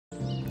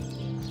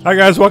Hi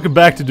guys, welcome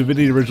back to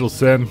Divinity Original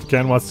Sin.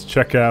 Ken wants to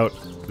check out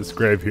this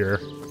grave here.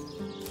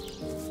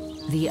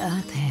 The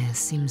earth here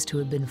seems to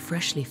have been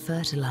freshly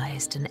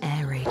fertilized and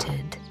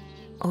aerated.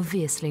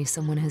 Obviously,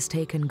 someone has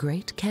taken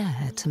great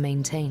care to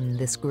maintain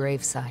this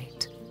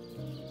gravesite.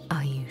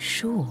 Are you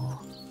sure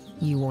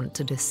you want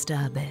to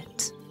disturb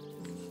it?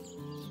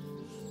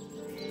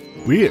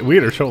 We and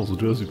our shovels will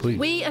do as we please.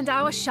 We and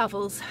our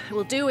shovels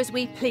will do as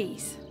we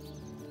please.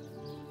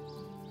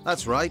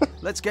 That's right.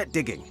 Let's get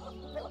digging.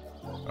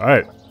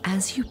 Alright.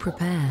 As you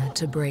prepare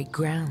to break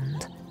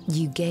ground,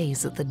 you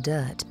gaze at the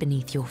dirt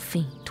beneath your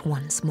feet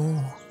once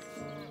more.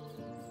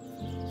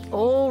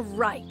 All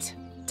right.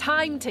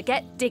 Time to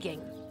get digging.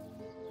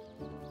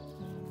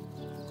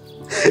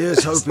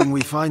 Here's hoping we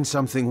find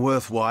something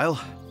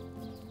worthwhile.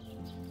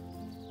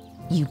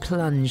 You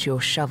plunge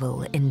your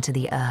shovel into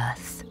the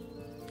earth.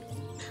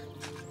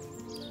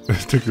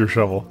 Take your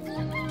shovel.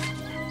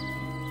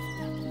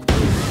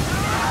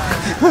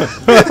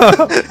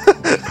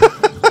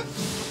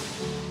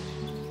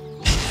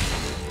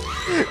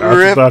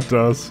 That's what that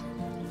does.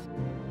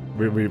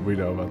 We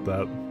know about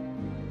that.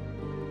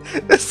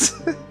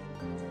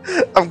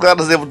 I'm glad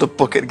I was able to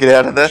book it and get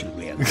out of there.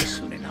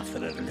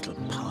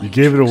 You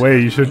gave it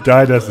away, you should have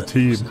died as a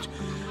team.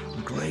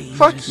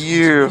 Fuck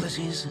you.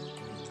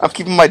 I'm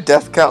keeping my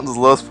death count as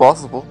low as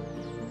possible.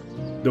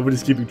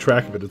 Nobody's keeping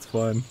track of it, it's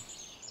fun.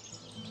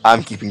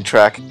 I'm keeping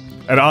track.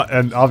 And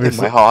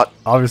obviously, in my heart.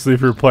 Obviously,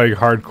 if we were playing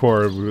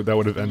hardcore, that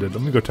would have ended.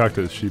 Let me go talk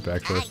to the sheep,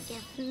 actually. I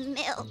give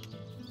milk.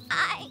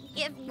 I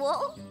give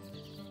wool.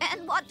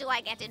 And what do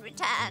I get in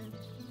return?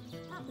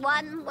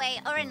 One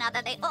way or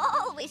another, they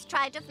always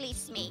try to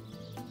fleece me.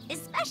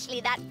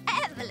 Especially that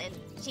Evelyn.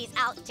 She's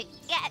out to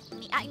get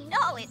me. I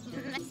know it.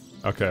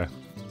 Okay.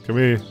 Can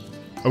we...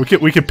 Oh,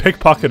 we can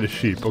pickpocket a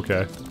sheep.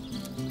 Okay.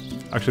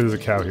 Actually, there's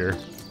a cow here.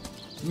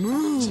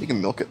 So you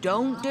can milk it.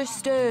 Don't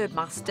disturb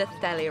Master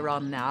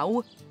Theliron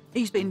now.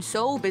 He's been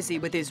so busy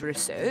with his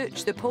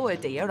research, the poor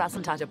dear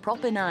hasn't had a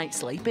proper night's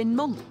sleep in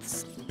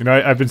months. You know,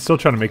 I've been still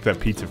trying to make that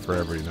pizza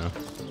forever, you know.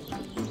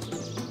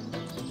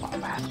 Oh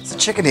man, there's a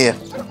chicken here.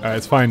 Alright,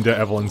 let's find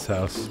Evelyn's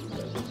house.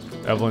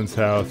 Evelyn's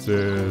house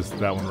is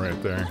that one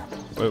right there.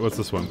 Wait, what's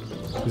this one?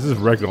 This is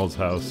Reginald's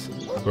house.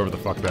 Whoever the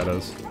fuck that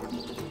is.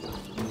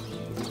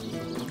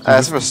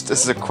 This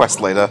is a quest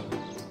later.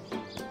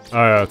 Oh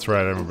yeah, that's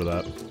right, I remember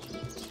that.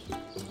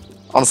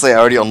 Honestly, I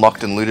already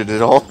unlocked and looted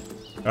it all.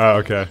 Oh,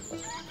 okay.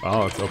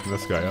 Well, let's open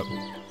this guy up.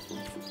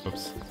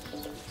 Oops.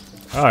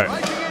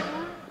 Alright.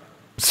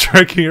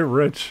 Striking it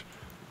rich.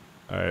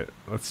 Alright,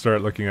 let's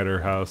start looking at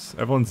her house.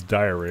 Evelyn's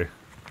diary.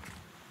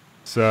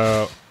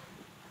 So...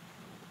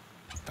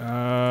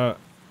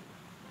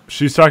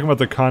 she's talking about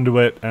the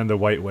conduit and the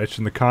white witch,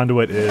 and the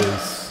conduit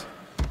is...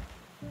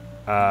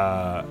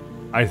 I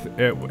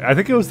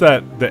think it was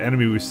the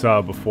enemy we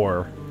saw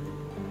before.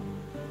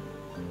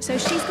 So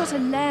she's got a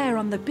lair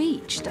on the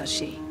beach, does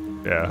she?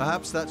 Yeah.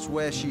 Perhaps that's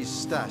where she's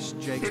stashed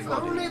Jake's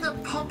body. Only the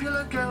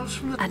popular girls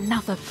from the...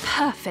 Another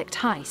perfect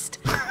heist.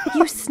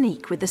 You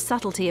sneak with the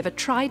subtlety of a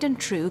tried and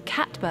true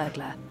cat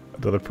burglar.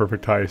 Another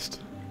perfect heist.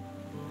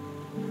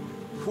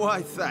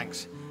 Why,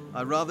 thanks.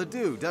 I rather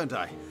do, don't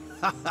I?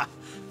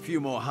 Few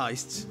more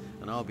heists,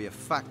 and I'll be a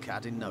fat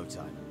cat in no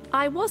time.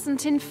 I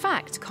wasn't in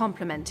fact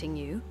complimenting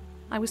you.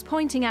 I was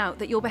pointing out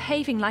that you're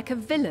behaving like a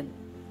villain,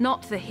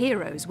 not the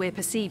heroes we're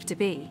perceived to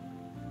be.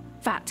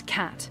 Fat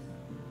cat.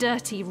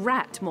 Dirty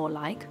rat, more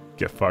like.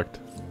 Get fucked.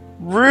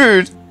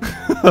 Rude!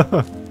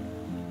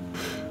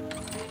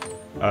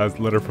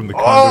 Letter from the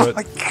conduit. Oh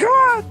my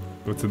god!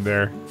 What's in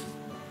there?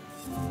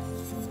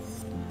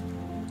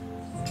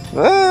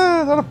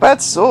 Not a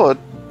bad sword.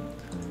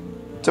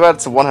 Too bad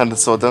it's a one-handed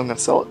sword though, I'm gonna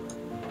sell it.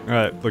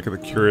 Alright, look at the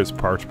curious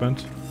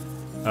parchment.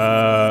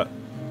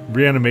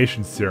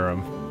 Reanimation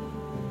serum.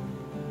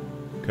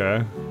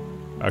 Okay.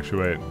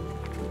 Actually, wait.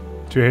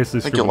 Too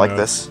hastily I think you'll scribbled like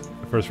notes. this.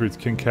 The first reads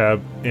King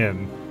Cab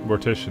Inn,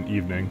 Mortician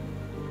Evening.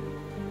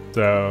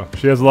 So,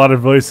 she has a lot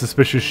of really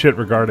suspicious shit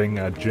regarding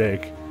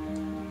Jake.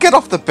 Get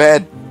off the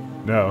bed!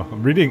 No,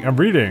 I'm reading.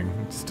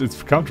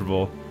 It's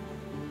comfortable.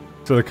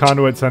 So the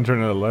conduit sent her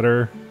a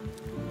letter.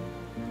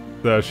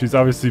 So she's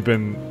obviously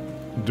been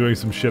doing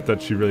some shit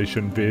that she really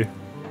shouldn't be.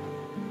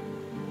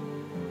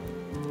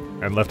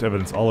 And left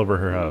evidence all over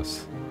her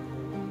house.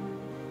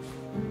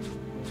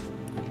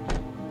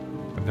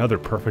 Another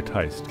perfect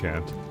heist,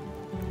 Kant.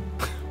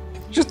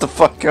 Shut the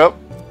fuck up.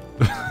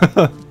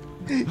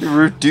 You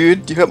rude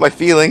dude, you hurt my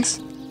feelings.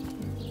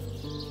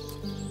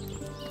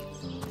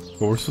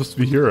 Well, we're supposed to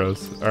be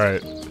heroes.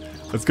 Alright.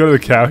 Let's go to the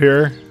cow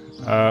here.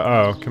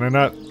 Oh, can I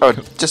not? Oh,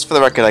 just for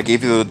the record, I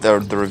gave you the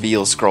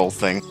reveal scroll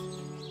thing.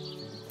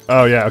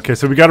 Oh, yeah, okay,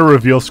 so we got a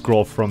reveal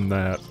scroll from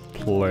that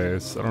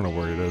place. I don't know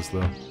where it is,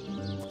 though.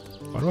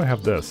 Why do I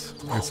have this?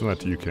 I can send that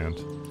to you, Kant.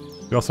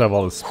 We also have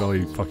all the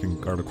smelly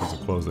fucking articles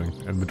of clothing,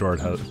 and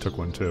Medora took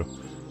one, too.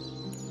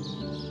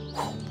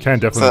 Can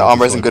definitely. So the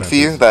armor isn't good for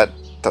you? That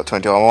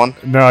 22 armor one?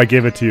 No, I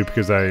gave it to you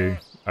because I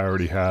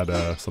already had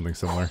something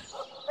similar.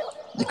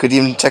 You could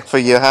even check for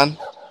Johan.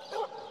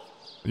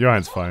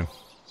 Johan's fine.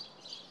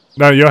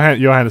 No, Johan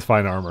has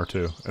fine armor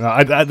too.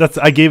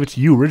 I gave it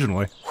to you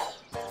originally.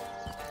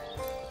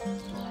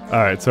 All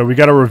right, so we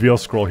got a reveal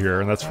scroll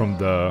here, and that's from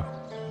the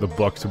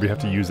book, so we have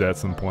to use that at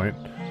some point.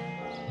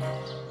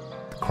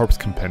 The corpse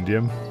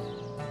compendium.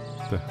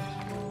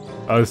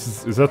 Oh,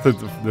 is that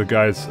the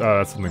guy's? Oh,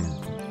 that's something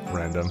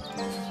random.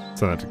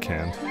 Send that to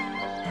canned.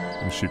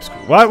 And sheep's.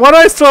 Why do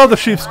I still have the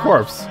sheep's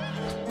corpse?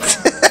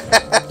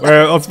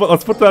 Wait,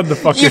 let's put that in the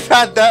fucking. You've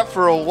had that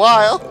for a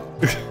while.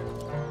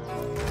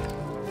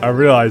 I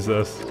realize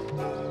this.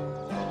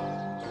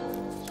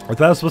 I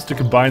thought I was supposed to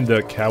combine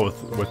the cow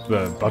with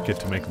the bucket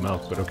to make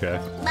milk, but okay.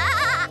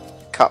 Bah!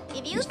 Cup.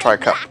 If you Let's try a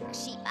think cup. black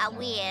sheep are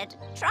weird,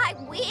 try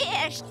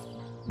weird.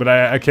 But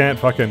I can't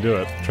fucking do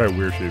it. Try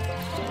weird sheep.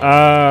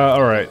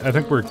 Alright, I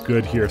think we're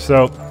good here.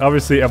 So,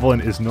 obviously Evelyn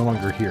is no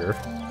longer here.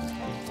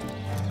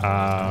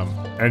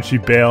 And she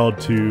bailed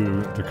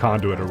to the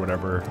conduit or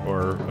whatever.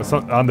 Or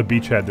on the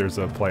beachhead there's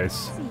a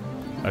place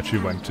that she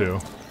went to.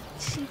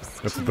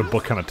 That's what the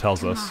book kind of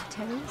tells us.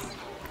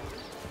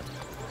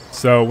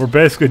 So, we're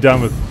basically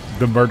done with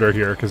the murder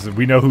here, because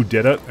we know who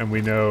did it, and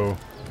we know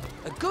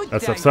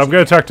that stuff. So I'm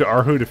going to talk to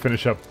Arhu to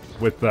finish up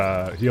with,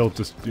 he'll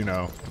just, you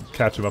know,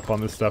 catch him up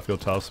on this stuff. He'll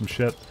tell us some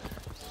shit.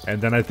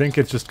 And then I think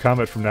it's just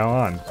combat from now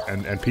on,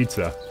 and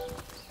pizza.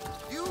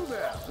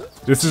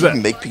 This is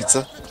Make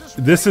pizza.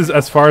 This is,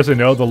 as far as I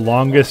know, the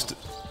longest,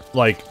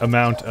 like,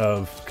 amount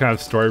of kind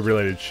of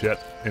story-related shit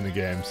in the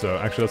game. So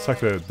actually, let's talk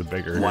to the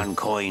bigger. One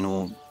coin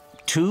or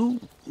two,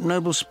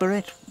 noble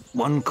spirit?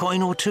 One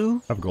coin or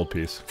two? Have a gold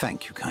piece.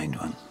 Thank you, kind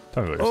one.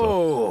 Tell me about yourself.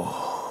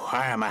 Oh,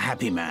 I am a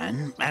happy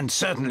man, and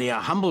certainly a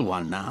humble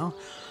one now.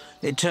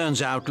 It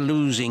turns out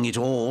losing it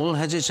all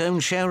has its own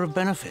share of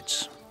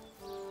benefits.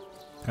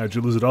 How'd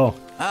you lose it all?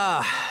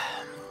 A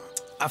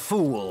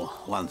fool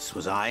once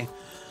was I,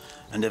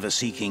 and ever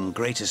seeking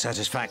greater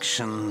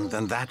satisfaction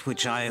than that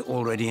which I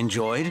already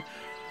enjoyed.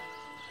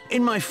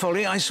 In my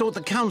folly, I sought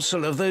the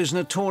counsel of those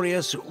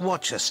notorious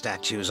Watcher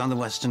statues on the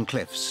western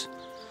cliffs.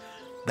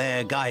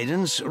 Their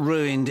guidance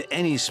ruined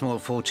any small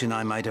fortune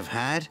I might have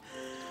had,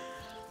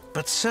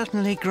 but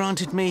certainly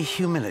granted me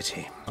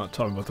humility. Oh,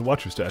 tell me about the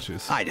Watcher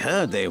statues. I'd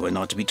heard they were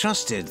not to be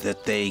trusted,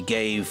 that they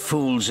gave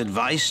fools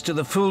advice to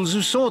the fools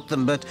who sought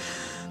them, but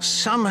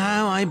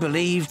somehow I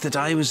believed that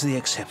I was the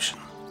exception.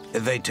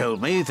 They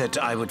told me that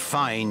I would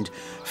find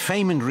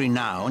fame and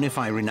renown if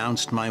I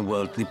renounced my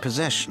worldly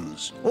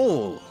possessions,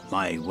 all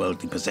my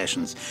worldly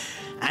possessions,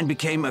 and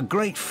became a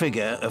great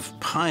figure of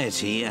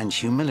piety and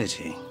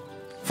humility.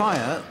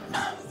 Fire,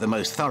 the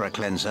most thorough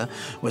cleanser,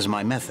 was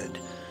my method.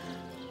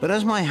 But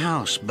as my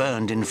house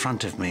burned in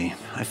front of me,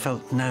 I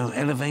felt no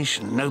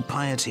elevation, no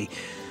piety,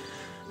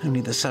 only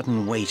the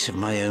sudden weight of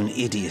my own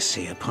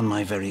idiocy upon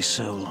my very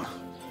soul.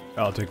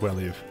 I'll take one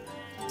leave.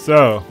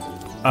 So,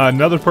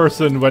 another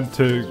person went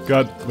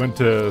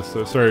to,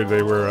 sorry,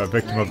 they were a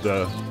victim of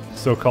the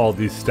so-called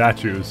these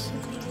statues.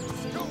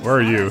 Where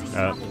are you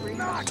at?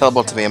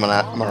 Teleport to me, Maru.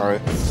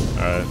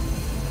 Alright.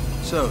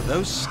 So,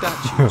 those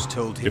statues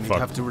told him he'd fucked.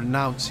 have to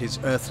renounce his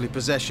earthly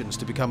possessions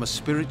to become a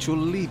spiritual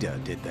leader,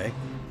 did they?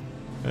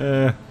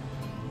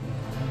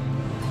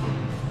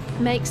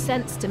 Makes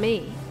sense to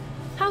me.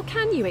 How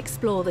can you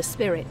explore the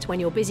spirit when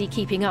you're busy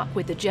keeping up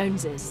with the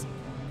Joneses?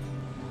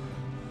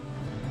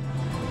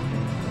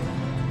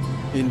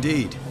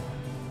 Indeed.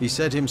 He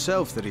said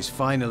himself that he's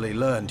finally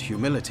learned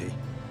humility.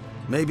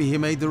 Maybe he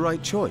made the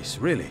right choice,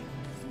 really.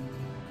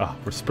 Ah,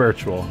 we're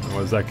spiritual. And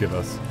what does that give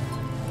us?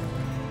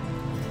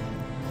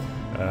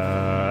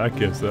 That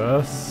gives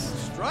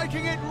us...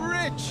 Striking it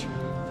rich!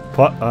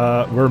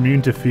 We're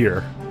immune to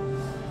fear.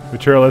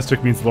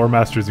 Materialistic means lore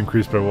master is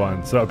increased by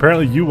 1. So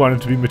apparently you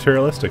wanted to be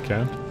materialistic,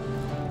 Ken.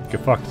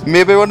 Get fucked.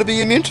 Maybe I want to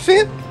be immune to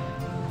fear?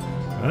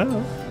 I don't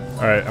know.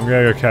 Alright, I'm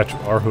gonna go catch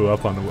Arhu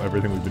up on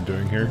everything we've been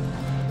doing here.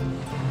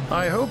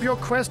 I hope your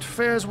quest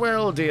fares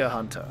well, dear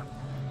hunter.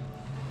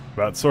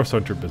 About Source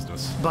Hunter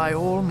business. By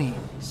all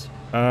means.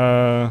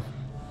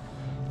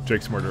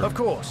 Jake's murder. Of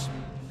course.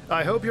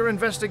 I hope your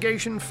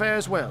investigation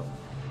fares well.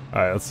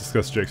 Alright, let's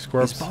discuss Jake's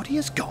corpse. His body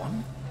is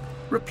gone,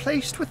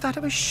 replaced with that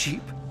of a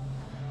sheep.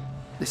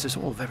 This is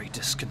all very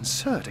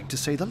disconcerting, to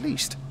say the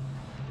least.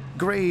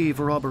 Grave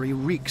robbery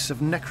reeks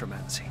of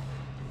necromancy.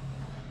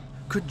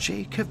 Could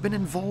Jake have been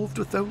involved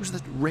with those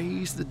that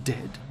raise the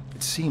dead?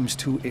 It seems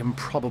too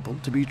improbable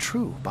to be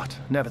true, but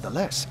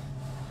nevertheless.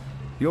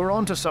 You're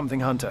onto something,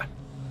 Hunter.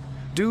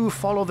 Do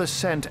follow the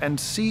scent and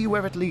see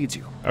where it leads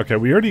you. Okay,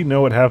 we already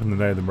know what happened the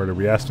night of the murder.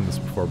 We asked him this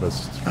before, but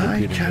it's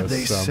repeating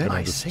this. So I'm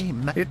gonna just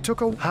It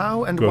took a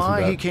how and go through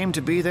why that. he came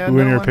to be there. Who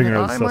in your No one, opinion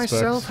and are the I suspects?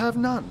 myself have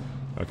none.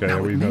 Okay, Now,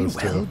 yeah, we it know may this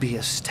well too. be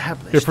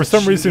established Yeah, for that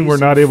some she reason is we're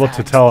not in able to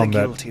fact tell the him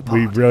that guilty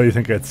we party. really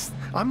think it's...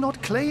 I'm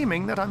not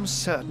claiming that I'm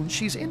certain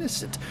she's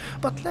innocent,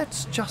 but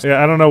let's just...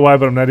 Yeah, I don't know why,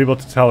 but I'm not able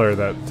to tell him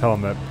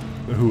that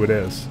who it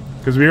is.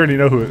 Because we already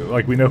know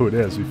we know who it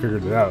is. We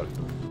figured it out.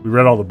 We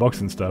read all the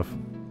books and stuff.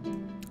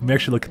 Let me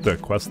actually look at the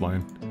quest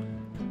line.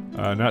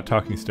 Not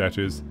talking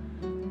statues.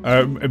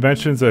 It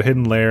mentions a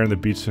hidden lair in the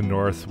beach to the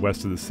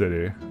northwest of the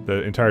city.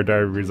 The entire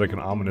diary reads like an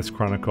ominous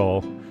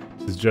chronicle.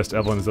 Suggests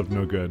Evelyn is up to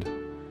no good.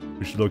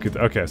 We should locate.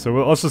 Okay, so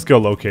let's just go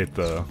locate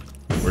the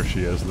where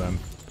she is then.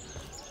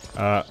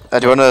 Do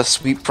you want to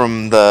sweep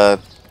from the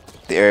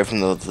area from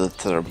to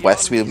the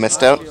west we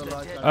missed out?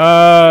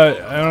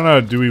 I don't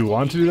know. Do we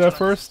want to do that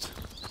first?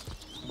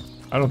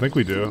 I don't think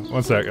we do.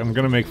 One sec. I'm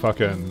gonna make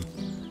fucking.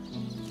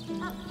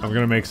 I'm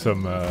gonna make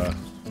some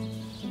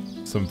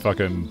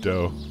fucking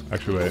dough.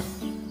 Actually, wait.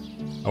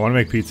 I want to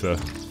make pizza.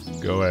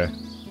 Go away.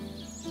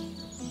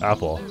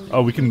 Apple.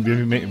 Oh, we can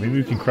maybe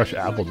we can crush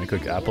apple, make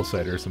like apple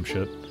cider or some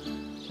shit.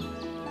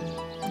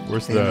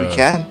 Where's Maybe the? we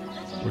can.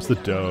 Where's the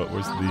dough?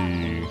 Where's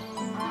the?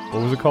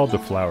 What was it called? The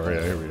flour.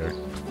 Yeah, here we are.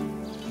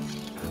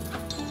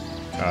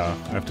 I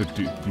have to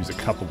use a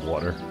cup of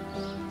water.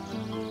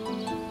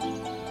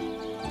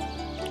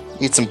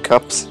 Eat some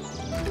cups.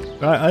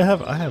 I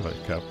have a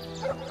cup.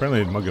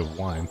 Apparently a mug of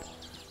wine.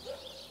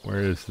 Where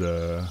is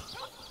the?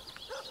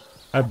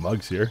 I have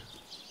mugs here.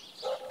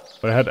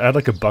 But I had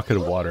like a bucket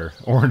of water.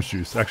 Orange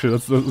juice. Actually,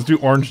 let's do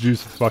orange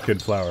juice with fucking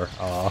flour.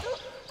 Ah,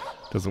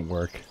 doesn't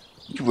work.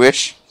 You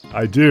wish.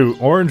 I do.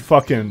 Orange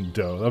fucking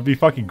dough. That'd be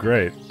fucking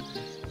great.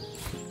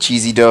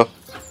 Cheesy dough.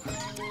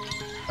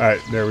 Alright,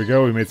 there we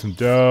go. We made some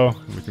dough.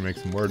 We can make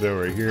some more dough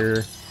right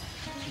here.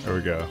 There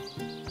we go.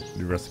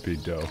 New recipe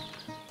dough.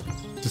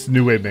 Just a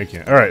new way of making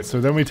it. Alright, so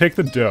then we take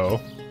the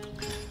dough.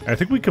 And I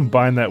think we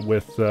combine that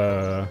with,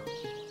 I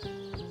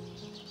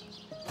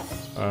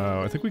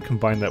think we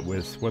combine that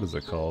with, what is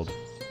it called?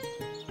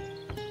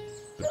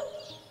 The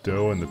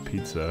dough and the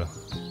pizza.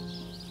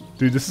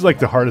 Dude, this is like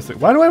the hardest thing.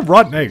 Why do I have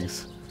rotten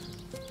eggs?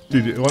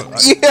 Dude, You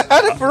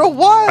had it for a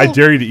while! I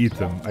dare you to eat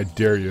them. I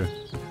dare you.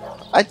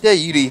 I dare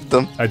you to eat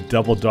them. I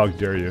double dog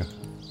dare you.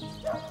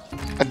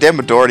 I dare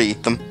Medora to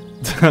eat them.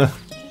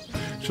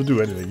 She'll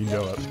do anything, you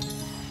know it.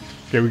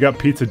 Okay, we got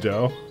pizza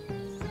dough.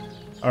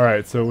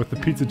 Alright, so with the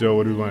pizza dough,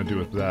 what do we want to do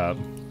with that?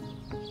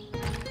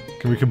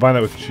 Can we combine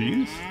that with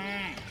cheese?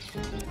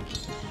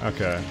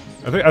 Okay.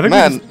 I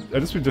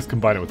think we just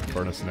combine it with the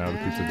furnace now, the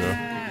pizza dough.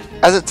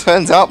 As it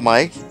turns out,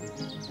 Mike,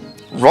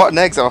 rotten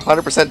eggs have a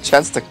 100%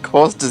 chance to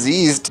cause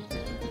disease.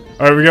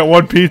 Alright, we got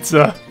one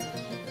pizza.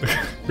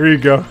 Here you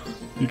go.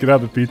 You can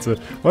have the pizza.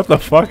 What the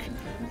fuck?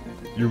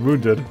 You're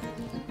wounded.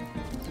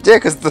 Yeah,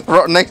 because the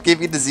rotten egg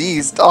gave you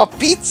disease. Oh,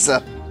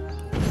 pizza!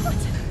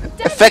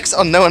 Effects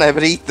unknown, I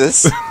would eat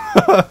this.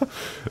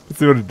 Let's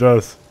see what it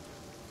does.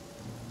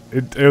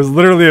 It was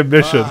literally a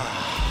mission.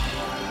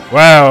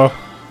 Wow.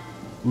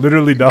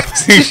 Literally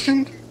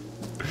nothing.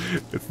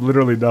 It's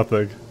literally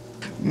nothing.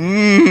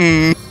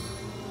 Mmm.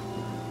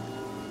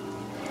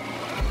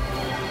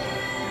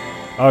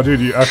 Oh,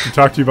 dude, I have to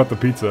talk to you about the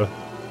pizza.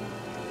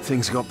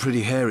 Things got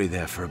pretty hairy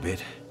there for a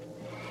bit.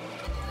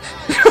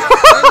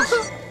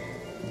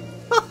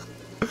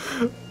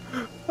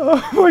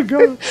 Oh my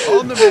god.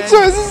 On the mend. So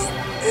this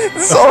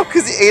is all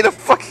because he ate a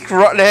fucking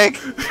rotten egg.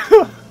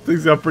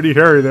 Things got pretty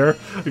hairy there.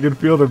 I can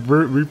feel the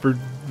reaper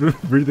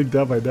breathing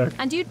down my neck.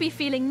 And you'd be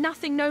feeling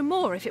nothing no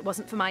more if it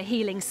wasn't for my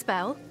healing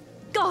spell.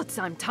 Gods,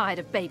 I'm tired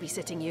of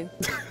babysitting you.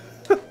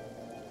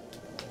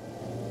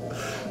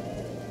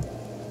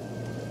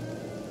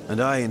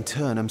 And I, in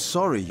turn, am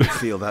sorry you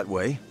feel that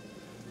way.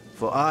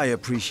 For I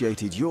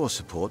appreciated your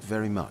support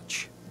very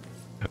much.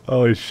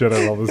 Holy shit,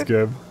 I love this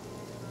game.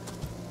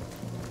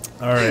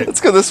 Alright. Let's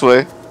go this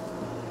way.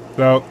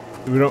 So,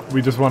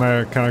 we just want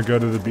to kind of go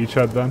to the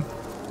beachhead then?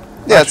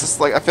 Yeah, it's just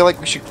like, I feel like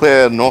we should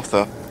clear north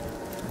though.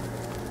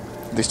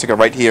 At least take a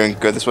right here and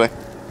go this way.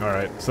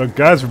 Alright, so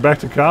guys, we're back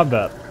to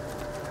combat.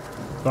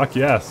 Fuck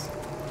yes.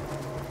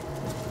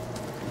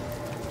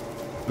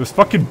 There's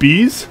fucking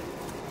bees?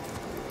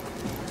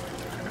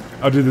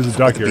 Oh dude, there's a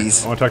dog here.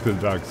 Bees. I want to talk to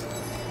the dogs.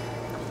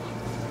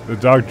 The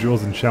dog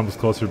drools and shambles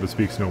closer but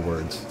speaks no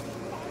words.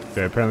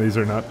 Okay, apparently these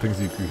are not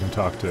things you can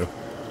talk to.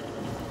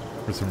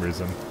 For some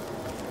reason.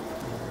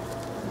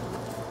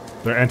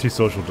 They're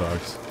antisocial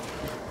dogs.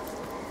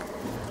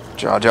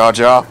 Jaw, jaw,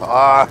 jaw.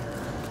 Ah,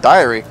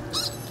 diary.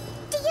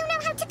 Do you know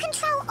how to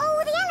control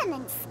all the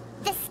elements?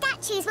 The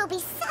statues will be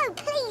so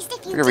pleased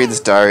if you I'm gonna read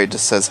this diary. It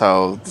just says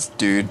how this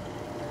dude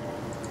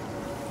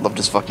loved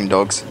his fucking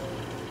dogs.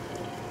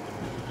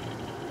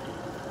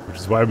 Which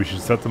is why we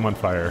should set them on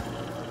fire.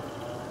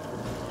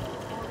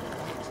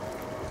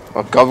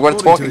 Oh god, we're gonna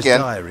According talk to his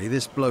again. diary,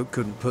 this bloke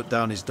couldn't put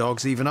down his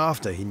dogs even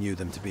after he knew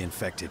them to be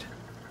infected.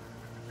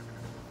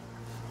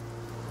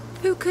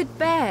 Who could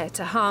bear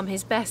to harm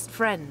his best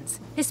friends,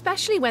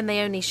 especially when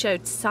they only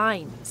showed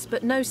signs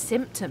but no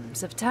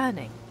symptoms of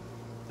turning?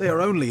 They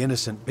are only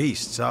innocent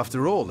beasts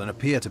after all and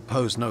appear to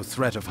pose no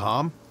threat of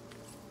harm.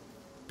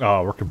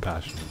 Oh, we're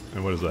compassionate.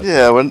 And what is that?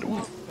 Yeah,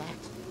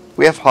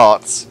 we have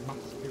hearts.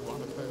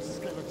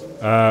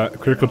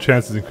 Critical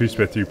chances increased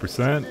by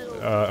 3%.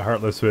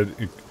 Heartless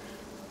would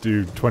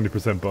do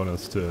 20%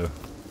 bonus to...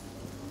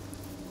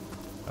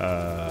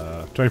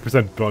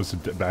 20% bonus to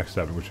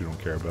backstabbing, which we don't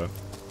care about.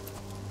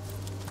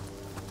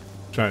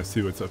 Trying to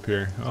see what's up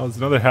here. Oh, there's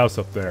another house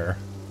up there.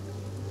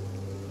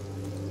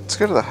 Let's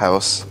go to the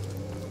house.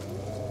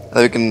 And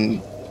then we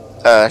can...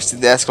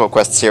 actually, the escort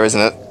quest's here, isn't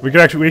it? We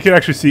can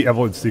actually see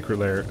Evelyn's secret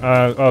lair.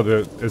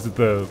 Is it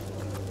the...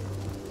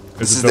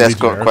 This is the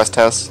escort quest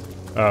house.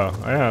 Oh,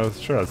 yeah,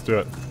 sure, let's do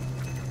it.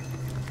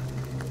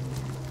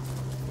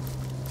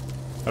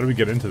 How do we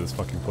get into this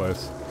fucking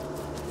place?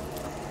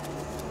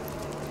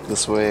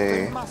 This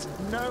way. They must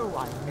know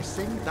I'm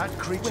missing. That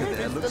creature Where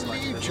there is looks the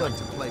like they'd Legion? like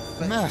to play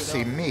fetch Mercy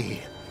with us.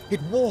 me.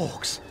 It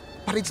walks,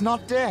 but it's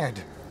not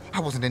dead. I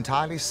wasn't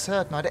entirely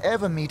certain I'd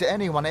ever meet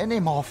anyone any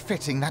more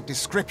fitting that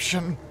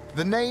description.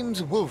 The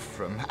name's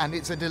Wolfram, and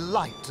it's a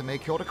delight to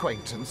make your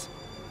acquaintance.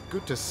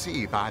 Good to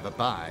see, by the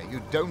by,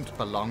 you don't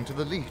belong to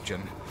the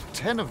Legion.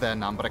 10 of their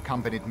number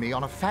accompanied me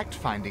on a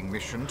fact-finding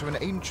mission to an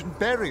ancient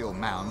burial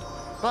mound.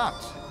 But,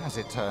 as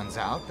it turns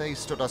out, they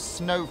stood a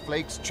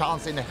snowflake's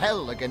chance in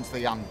hell against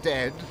the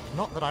undead.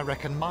 Not that I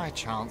reckon my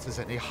chance is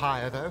any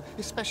higher, though,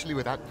 especially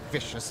with that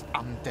vicious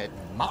undead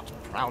mutt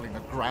prowling the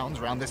grounds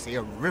around this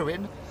here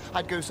ruin.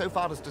 I'd go so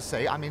far as to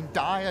say I'm in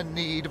dire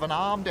need of an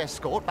armed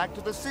escort back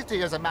to the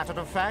city, as a matter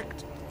of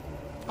fact.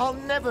 I'll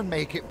never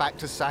make it back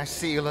to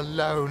Sicile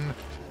alone.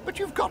 But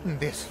you've gotten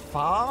this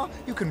far.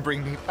 You can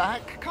bring me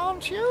back,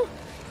 can't you?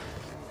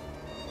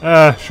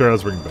 Sure,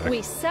 let's bring it back.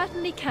 We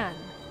certainly can.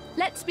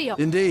 Let's be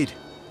honest. Indeed.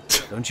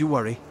 Don't you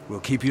worry. We'll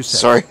keep you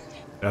safe. Sorry.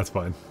 That's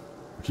fine.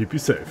 Keep you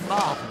safe.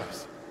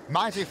 Marvelous.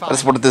 Mighty fine. I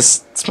just wanted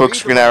this smoke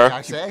screen Lead the way, arrow.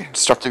 I say.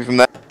 Distracted me from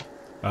that.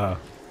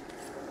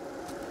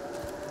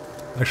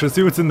 Actually, let's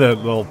see what's in the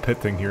little pit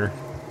thing here.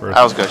 First.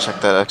 I was gonna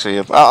check that actually.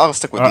 I'll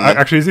stick with him. then.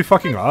 Actually, is he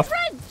fucking off?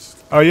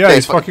 Oh yeah, Yeah,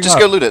 he's fucking just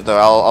off. go loot it though.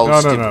 I'll No,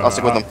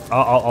 stick with him.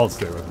 I'll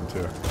stay with him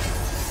too.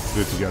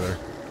 Do it together.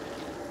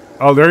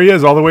 Oh, there he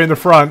is, all the way in the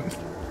front.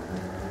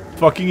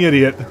 Fucking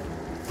idiot.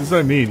 This is what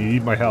I mean. You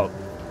need my help.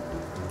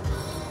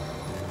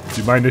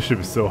 Dude, my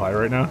initiative is so high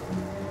right now.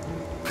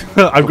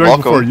 I'm going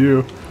welcome. before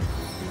you.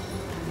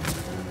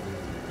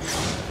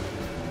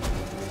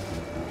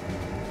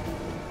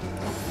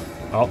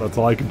 Oh, that's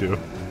all I can do.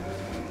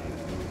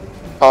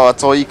 Oh,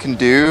 that's all you can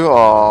do.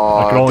 Oh,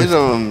 I can only did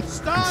him.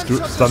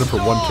 stun him for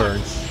one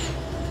turn.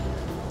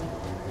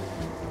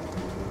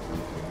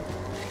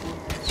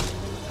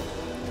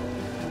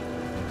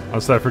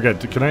 Also, I forget.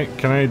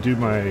 Can I do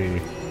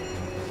my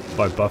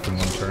buff in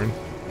one turn?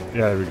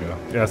 Yeah, there we go.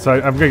 Yeah, so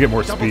I'm gonna get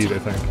more speed, I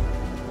think.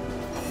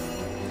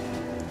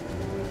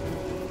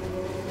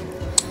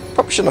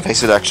 Probably shouldn't have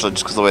hasted actually,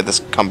 just because of the way this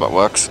combat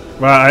works.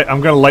 Well,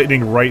 I'm gonna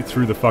lightning right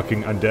through the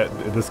fucking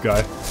undead. This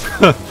guy.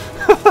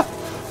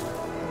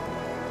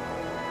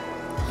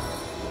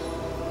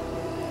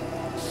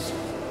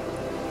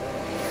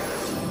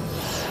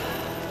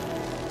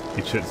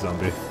 Eat shit,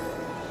 zombie.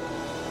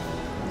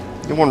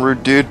 You're one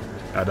rude dude.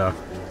 I know.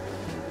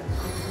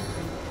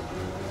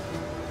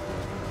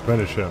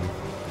 Finish him.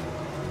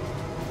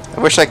 I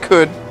wish I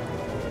could.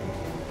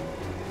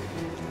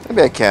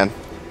 Maybe I can.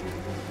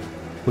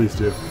 Please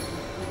do.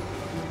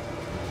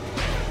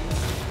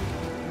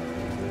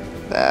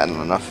 Nah,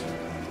 not enough.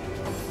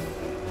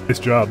 Nice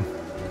job.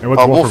 And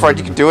what's Oh, Wolfram Wolfride,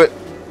 you doing? can do it.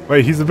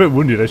 Wait, he's a bit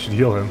wounded. I should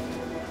heal him.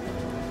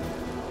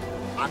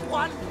 On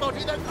one foot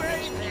in the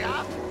grave here.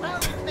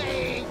 Help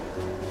me.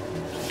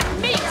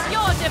 Meet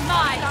your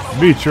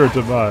demise! Meet your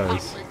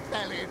demise.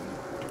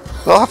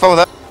 Well, have fun with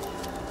that.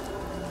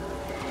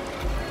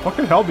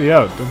 Fucking help me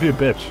out. Don't be a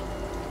bitch.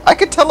 I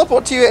can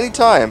teleport to you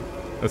anytime.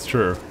 That's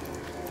true.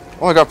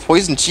 Oh my god,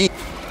 poison cheese.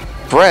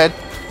 Bread.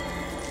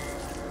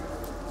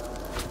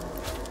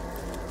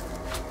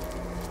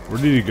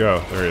 Where did he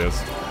go? There he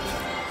is.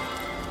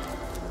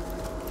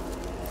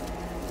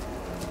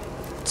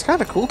 It's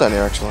kind of cool down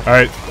here, actually.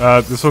 Alright,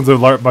 this one's a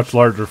much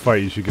larger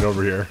fight. You should get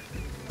over here.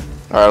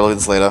 Alright, I'll look at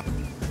this later.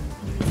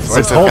 So I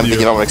It's the told kind of thing you.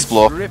 you don't want to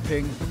explore.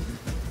 Dripping.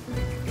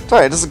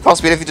 Sorry, it doesn't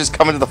cost me anything to just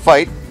come into the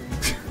fight.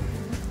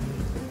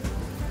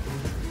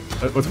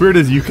 What's weird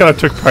is you kind of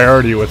took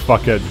priority with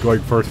fucking going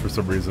first for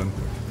some reason.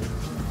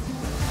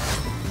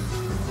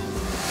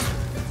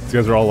 These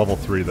guys are all level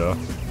 3 though.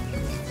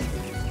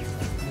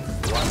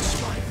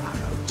 Once my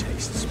arrow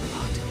tastes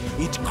blood,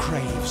 it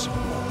craves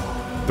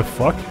more. The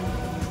fuck?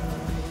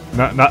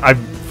 I'm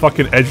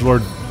fucking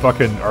edgelord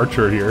fucking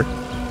archer here.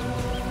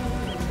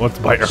 Once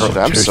my arrow Shit,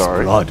 I'm tastes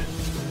sorry. blood.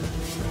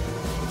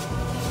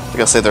 I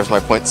gotta say there's my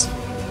points.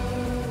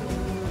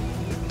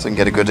 So I can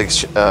get a good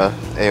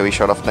AoE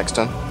shot off next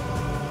turn.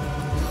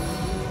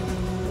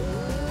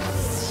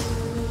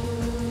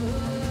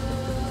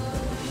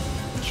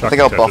 I think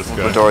I'll buff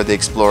Fedora the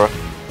Explorer.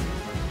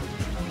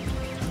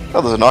 Oh,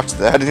 there's an archer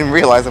there. I didn't even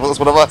realize that was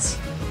one of us.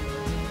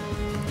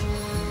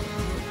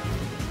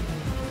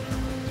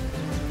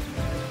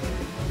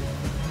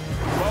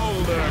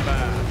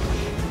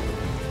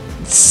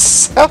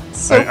 Sounds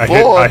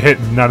so I hit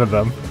none of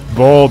them.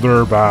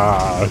 Boulder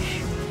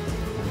Bash.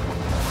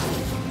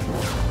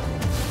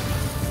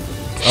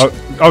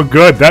 Oh,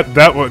 good.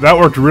 That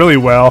worked really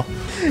well.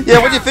 Yeah,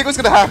 what do you think was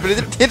gonna happen? It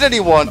didn't hit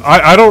anyone.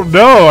 I don't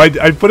know. I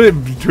put it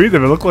in between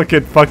them. It looked like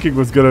it fucking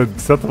was gonna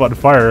set them on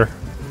fire.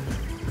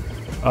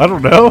 I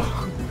don't know.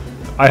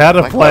 I had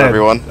a plan.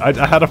 Everyone. I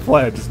had a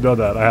plan. Just know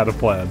that I had a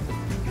plan.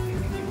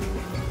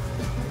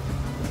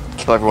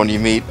 Kill everyone you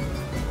meet.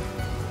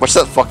 What's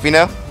that? Fuck me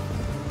now.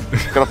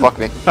 You're gonna fuck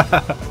me.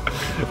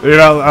 You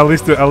know, at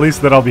least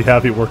then I'll be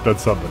happy it worked on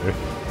somebody.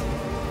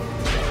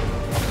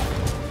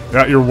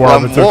 Yeah, you're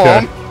warm. Well, it's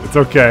warm. okay. It's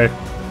okay.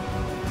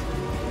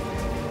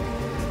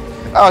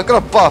 Oh, I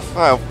got a buff.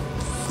 Oh,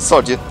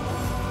 sod you.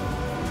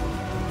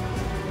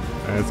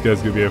 And this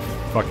guy's gonna be a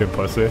fucking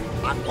pussy.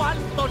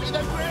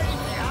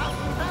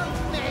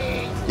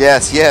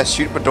 Yes, yes,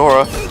 shoot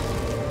Medora.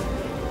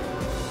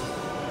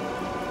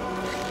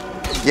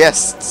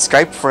 Yes,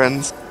 Skype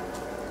friends.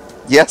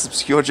 Yes,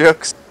 obscure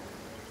jokes.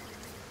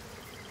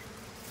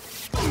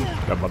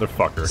 That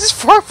motherfucker. Is this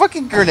for a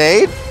fucking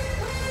grenade?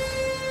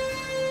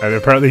 And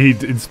apparently he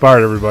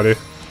inspired everybody.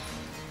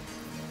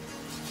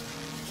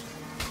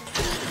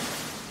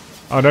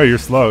 Oh no, you're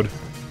slowed.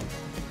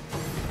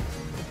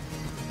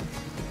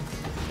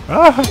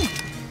 Ah!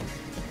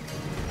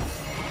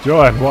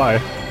 Joanne, why?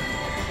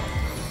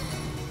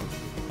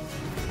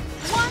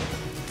 1,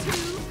 2,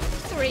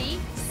 3,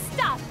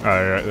 stop.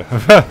 Alright.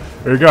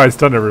 There you go, I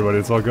stunned everybody,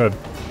 it's all good.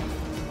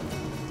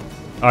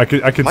 I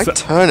can My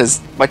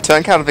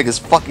turn count I think is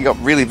fucking up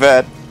really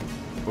bad.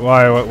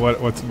 Why?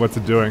 What's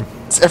it doing?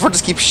 Everyone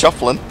just keeps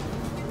shuffling.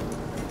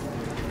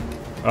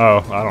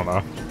 Oh, I don't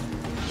know.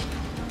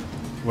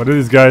 What are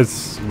these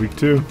guys weak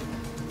to?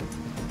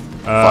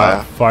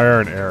 Fire. Fire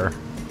and air.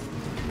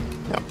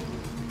 Yep.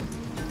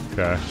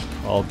 Okay.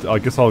 I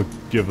guess I'll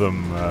give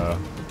them.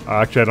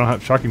 Actually, I don't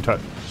have shocking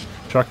touch.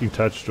 Shocking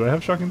touch. Do I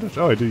have shocking touch?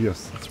 Oh, I do.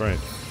 Yes, that's right.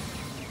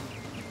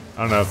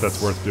 I don't know if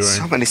that's worth doing.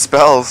 So many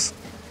spells.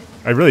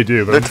 I really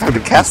do, but No time to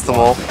cast them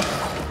all.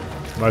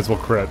 Might as well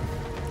crit.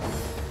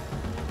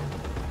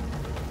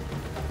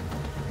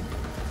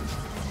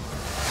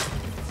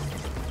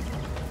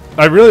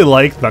 I really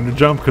like Thunder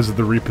Jump because of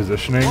the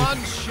repositioning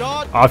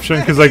option.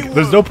 Because like,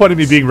 there's no point in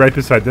me being right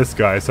beside this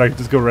guy, so I can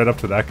just go right up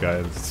to that guy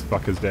and just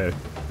fuck his day.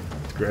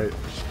 It's great.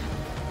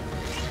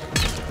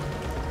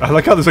 I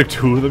like how there's like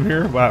 2 of them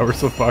here. Wow, we're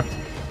so fucked.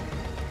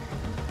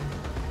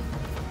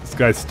 This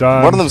guy's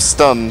stunned. One of them's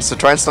stunned, so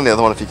try and stun the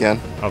other one if you can.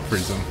 I'll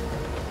freeze him.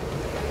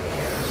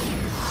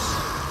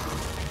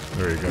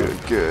 There you go.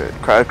 Good, good.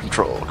 Crowd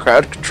control.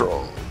 Crowd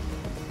control.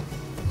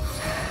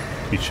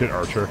 Eat shit,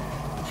 Archer.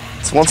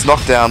 So one's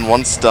knocked down,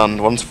 one's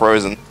stunned, one's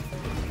frozen.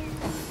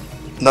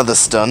 Another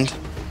stunned.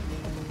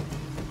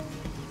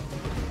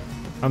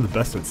 I'm the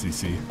best at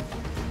CC.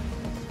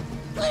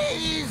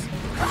 Please,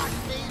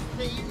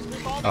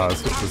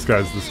 This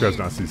guy's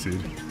not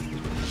CC'd.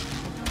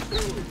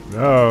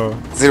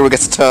 No. Zero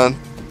gets a turn.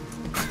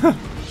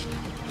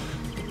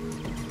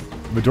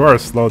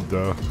 Medora's slowed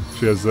though.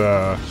 She has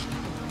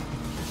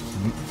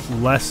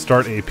less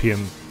start AP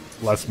and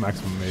less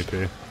maximum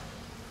AP.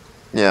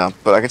 Yeah,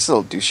 but I can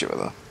still do shit with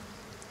her.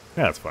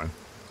 Yeah, that's fine.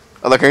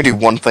 I like I can do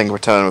one thing in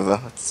return with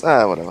her. It's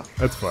whatever.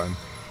 That's fine.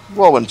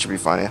 Whirlwind should be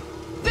fine, yeah.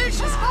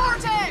 Vicious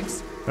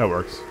vortex! That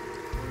works.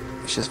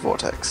 Vicious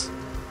vortex.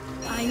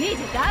 I needed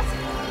that.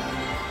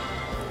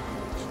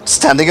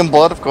 Standing in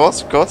blood, of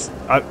course, of course.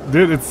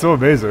 Dude, it's so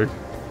amazing.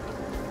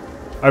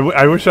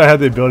 I wish I had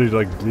the ability to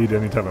like bleed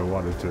anytime I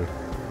wanted to.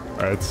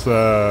 Alright, it's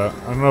I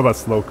don't know about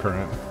slow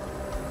current.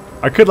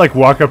 I could like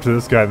walk up to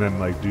this guy and then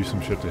like do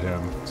some shit to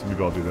him. So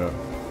maybe I'll do that.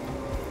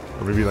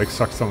 Or maybe like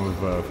suck some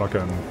of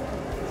fucking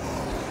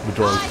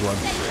Medora's blood.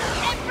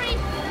 Every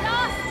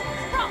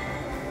last drop.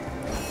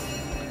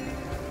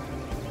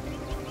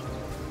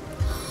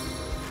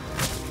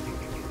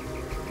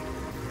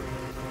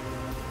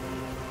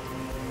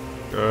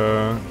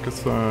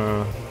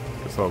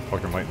 Guess I'll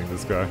fucking lightning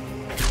this guy.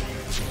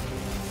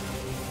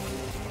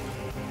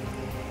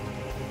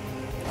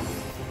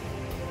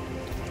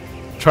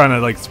 Trying to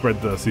like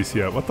spread the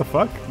CC out. What the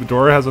fuck?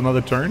 Medora has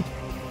another turn?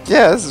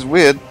 Yeah, this is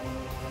weird.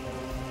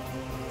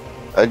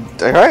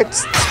 Alright,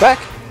 smack.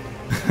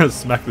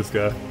 Smack this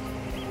guy.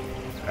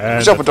 And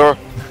Good job, Medora.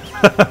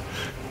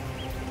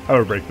 I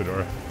would break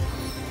Medora.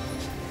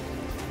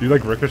 Do you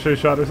like ricochet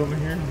shot or something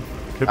here?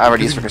 I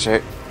already used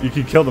ricochet. You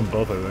can kill them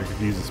both, I think, if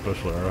you use a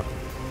special arrow.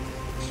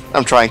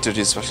 I'm trying to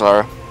do special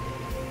arrow.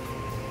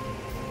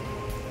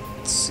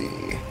 Let's see.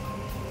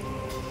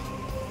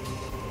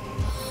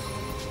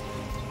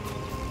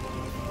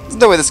 There's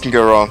no way this can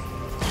go wrong.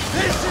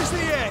 This is the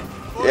end.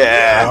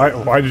 Yeah.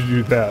 Why did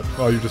you do that?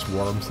 Oh, you're just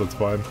worms, that's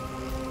fine.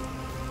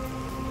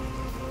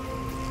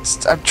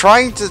 I'm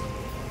trying to...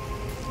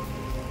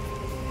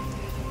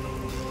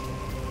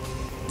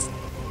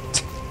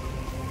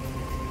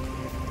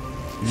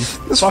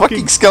 This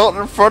fucking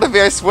skeleton in front of me,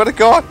 I swear to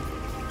God.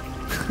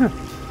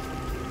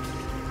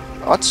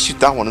 I'll have to shoot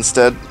that one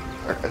instead.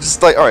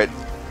 Just like, alright.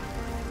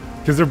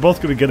 Because they're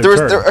both going to get a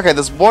turn. Okay,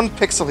 there's one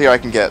pixel here I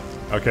can get.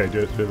 Okay,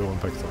 do the one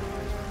pixel.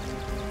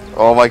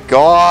 Oh my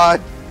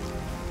God.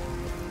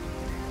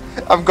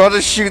 I'm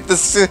gonna shoot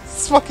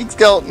this fucking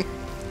skeleton.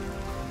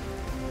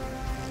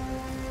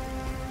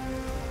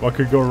 What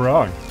could go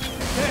wrong?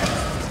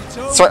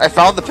 Sorry, I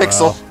found the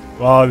pixel.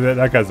 Well,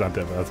 that guy's not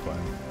dead, but that's fine.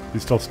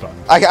 He's still stunned.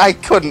 I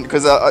couldn't,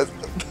 because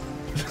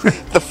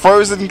the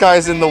frozen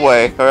guy's in the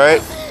way,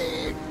 alright?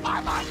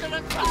 I'm under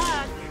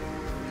attack!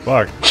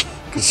 Fuck.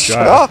 Good Shut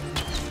guy. up!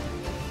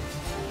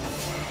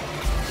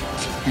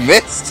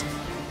 Missed!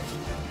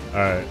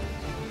 Alright.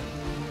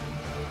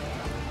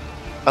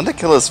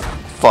 Underkiller's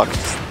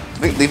fucked.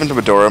 Leave him to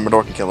Medora.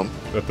 Medora can kill him.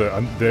 That the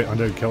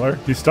undead killer?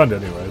 He's stunned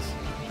anyways.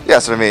 Yeah,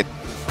 that's what I mean.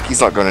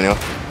 He's not going anywhere.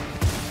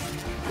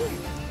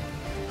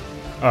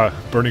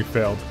 Burning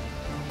failed.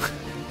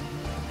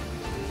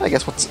 I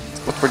guess what's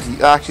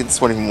pretty... Actually, this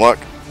won't even work.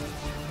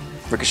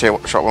 Ricochet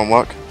shot won't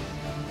work.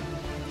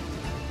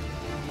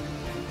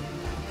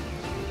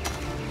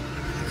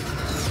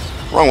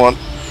 Wrong one.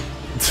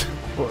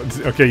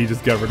 Okay, you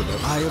just got rid of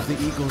it. Eye of the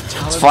Eagle.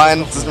 It's fine.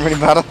 It doesn't really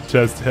matter.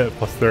 Chest hit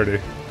plus 30.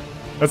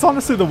 That's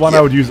honestly the one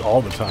I would use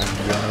all the time,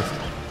 to be honest.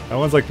 That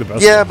one's like the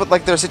best Yeah, one. but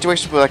like there are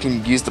situations where I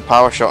can use the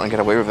power shot and get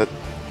away with it.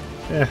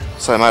 Yeah.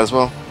 So I might as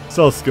well.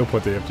 Still a skill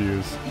point they have to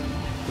use.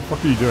 What the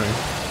fuck are you doing?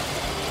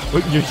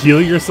 What, you're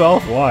healing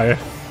yourself? Why?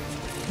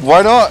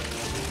 Why not?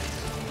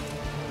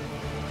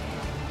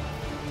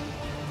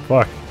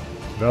 Fuck.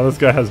 Now this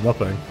guy has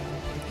nothing.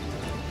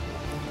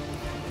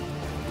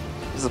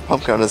 There's a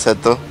pumpkin on his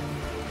head though.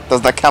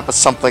 Doesn't that count as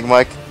something,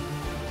 Mike?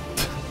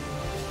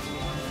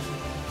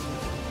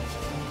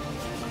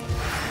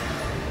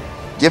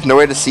 You have no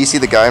way to CC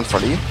the guy in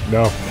front of you?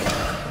 No.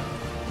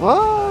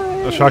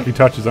 What? The shocking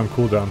touch is on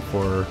cooldown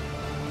for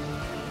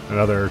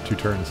another 2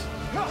 turns.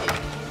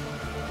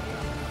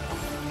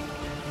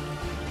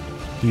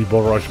 Can you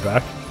bull rush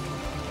back?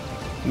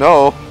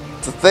 No.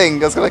 It's a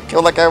thing. I was gonna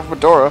kill that guy with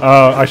Fedora.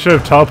 I should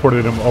have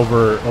teleported him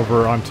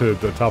over onto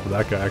the top of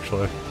that guy,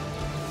 actually.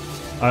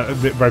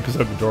 Right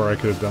beside the door, I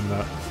could have done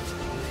that.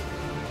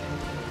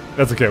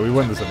 That's okay, we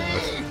win this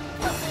anyways.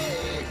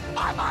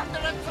 I'm under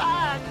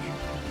attack!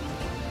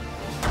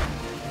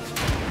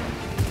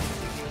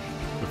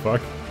 The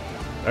fuck?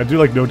 I do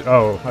like no...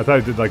 Oh, I thought I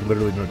did like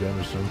literally no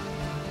damage to him.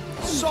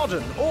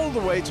 Sodden all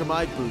the way to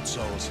my boot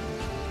soles.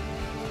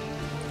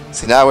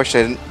 See, now I wish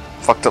I didn't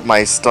fucked up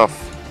my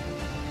stuff.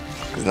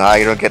 Because now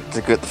you don't get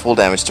to get the full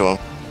damage to him.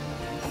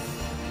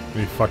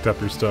 You fucked up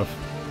your stuff.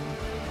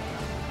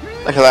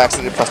 Like I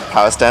accidentally pressed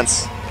power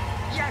stance.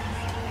 Yes,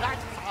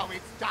 that's how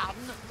it's done.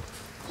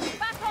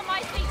 Back on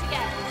my feet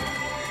again.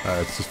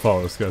 Alright, let's just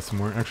follow this guy some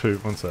more. Actually,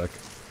 one sec.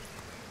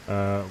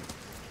 Let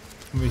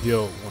me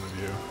heal one of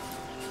you.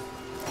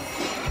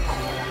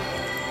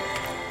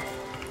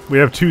 We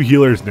have 2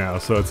 healers now,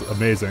 so it's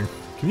amazing.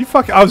 Can you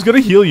fuck? I was gonna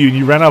heal you and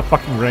you ran out of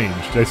fucking range.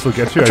 Did I still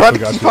get you? I'm trying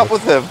to keep up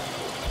with him.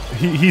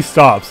 He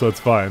stopped, so it's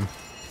fine.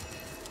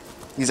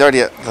 He's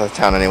already at the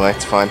town anyway,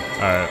 it's fine.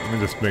 Alright, let me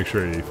just make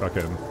sure he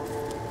fucking...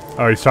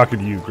 Oh, he's talking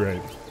to you,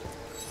 great.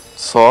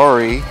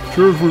 Sorry.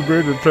 Sure, if we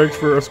made it, thanks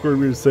for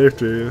escorting me to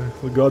safety.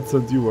 The god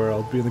sends you where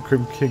I'll be in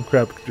the king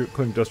crab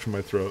cleaning dust from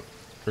my throat.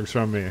 Drinks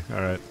from me,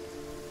 alright.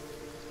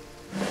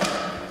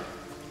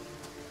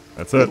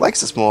 That's He it.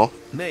 likes us more.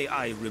 May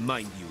I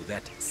remind you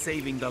that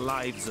saving the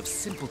lives of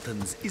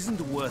simpletons isn't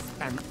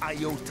worth an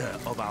iota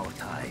of our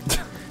time.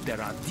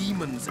 There are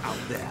demons out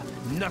there.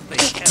 Nothing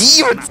else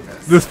Demons!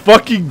 matters. This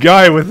fucking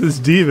guy with his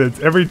demons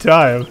every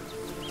time.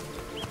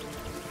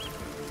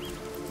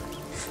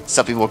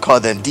 Some people call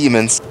them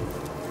demons.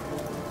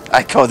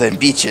 I call them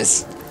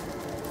beaches.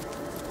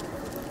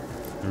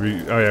 Oh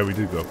yeah, we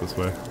did go up this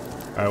way.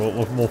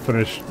 Alright, we'll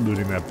finish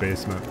looting that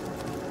basement.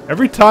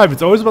 Every time,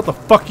 it's always about the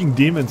fucking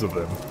demons of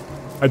them.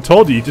 I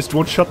told you just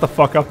won't shut the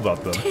fuck up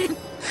about them.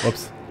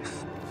 Whoops.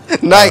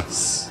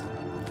 Nice!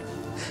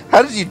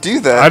 How did you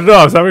do that? I don't know,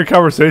 I was having a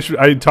conversation.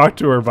 I talked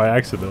to her by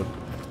accident.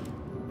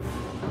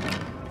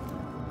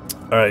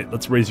 Alright,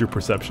 let's raise your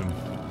perception.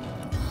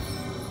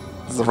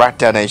 There's a rat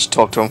down there, you should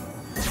talk to him.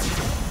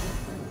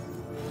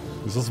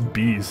 There's also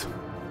bees.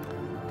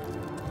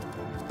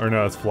 Or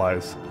no, it's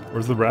flies.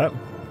 Where's the rat?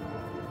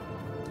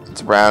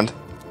 It's around.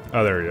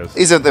 Oh, there he is.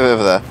 He's over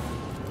there.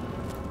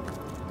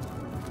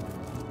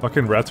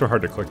 Fucking rats are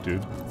hard to click,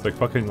 dude. It's like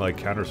fucking like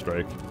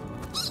Counter-Strike.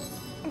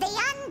 The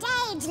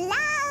undead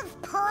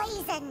love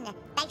poison.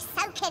 They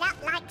soak it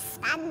up like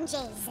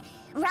sponges.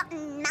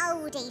 Rotten,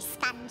 mouldy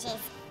sponges.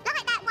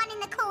 Like that one in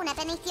the corner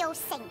beneath your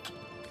sink.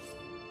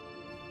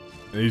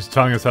 And he's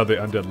telling us how the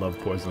undead love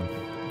poison.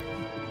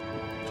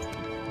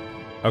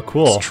 Oh,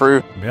 cool. It's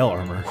true. Mail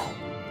armor.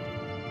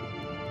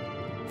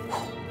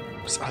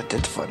 It's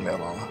unidentified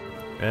mail armor.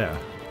 Yeah.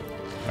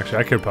 Actually,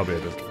 I could probably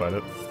identified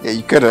it. Yeah,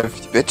 you could have,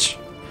 you bitch.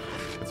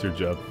 That's your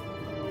job.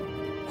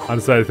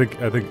 Honestly, I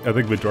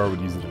think Medora would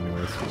use it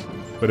anyways.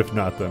 But if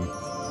not, then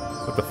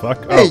what the fuck?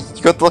 Hey, Oh,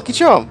 you got the lucky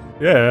charm.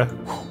 yeah.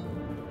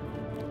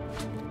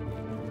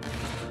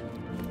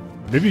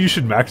 Maybe you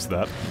should max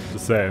that.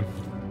 Just saying.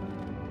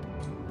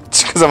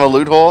 Just because I'm a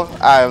loot whore?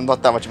 I'm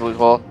not that much of a loot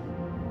whore.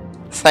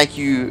 Thank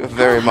you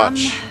very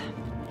much.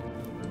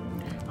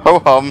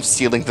 Ho-hum,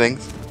 stealing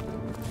things.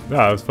 No,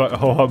 I was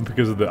ho-hum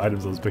because of the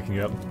items I was picking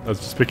up. I was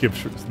just picking up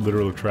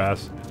literal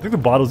trash. I think the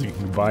bottles you can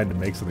combine to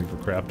make something for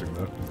crafting,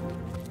 though.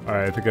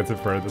 Alright, I think that's it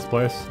for this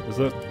place. Is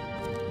it?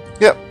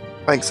 Yep,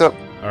 I think so.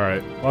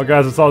 Alright. Well,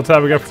 guys, that's all the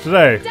time we got for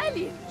today.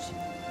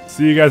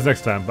 See you guys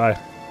next time. Bye.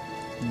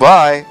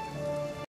 Bye.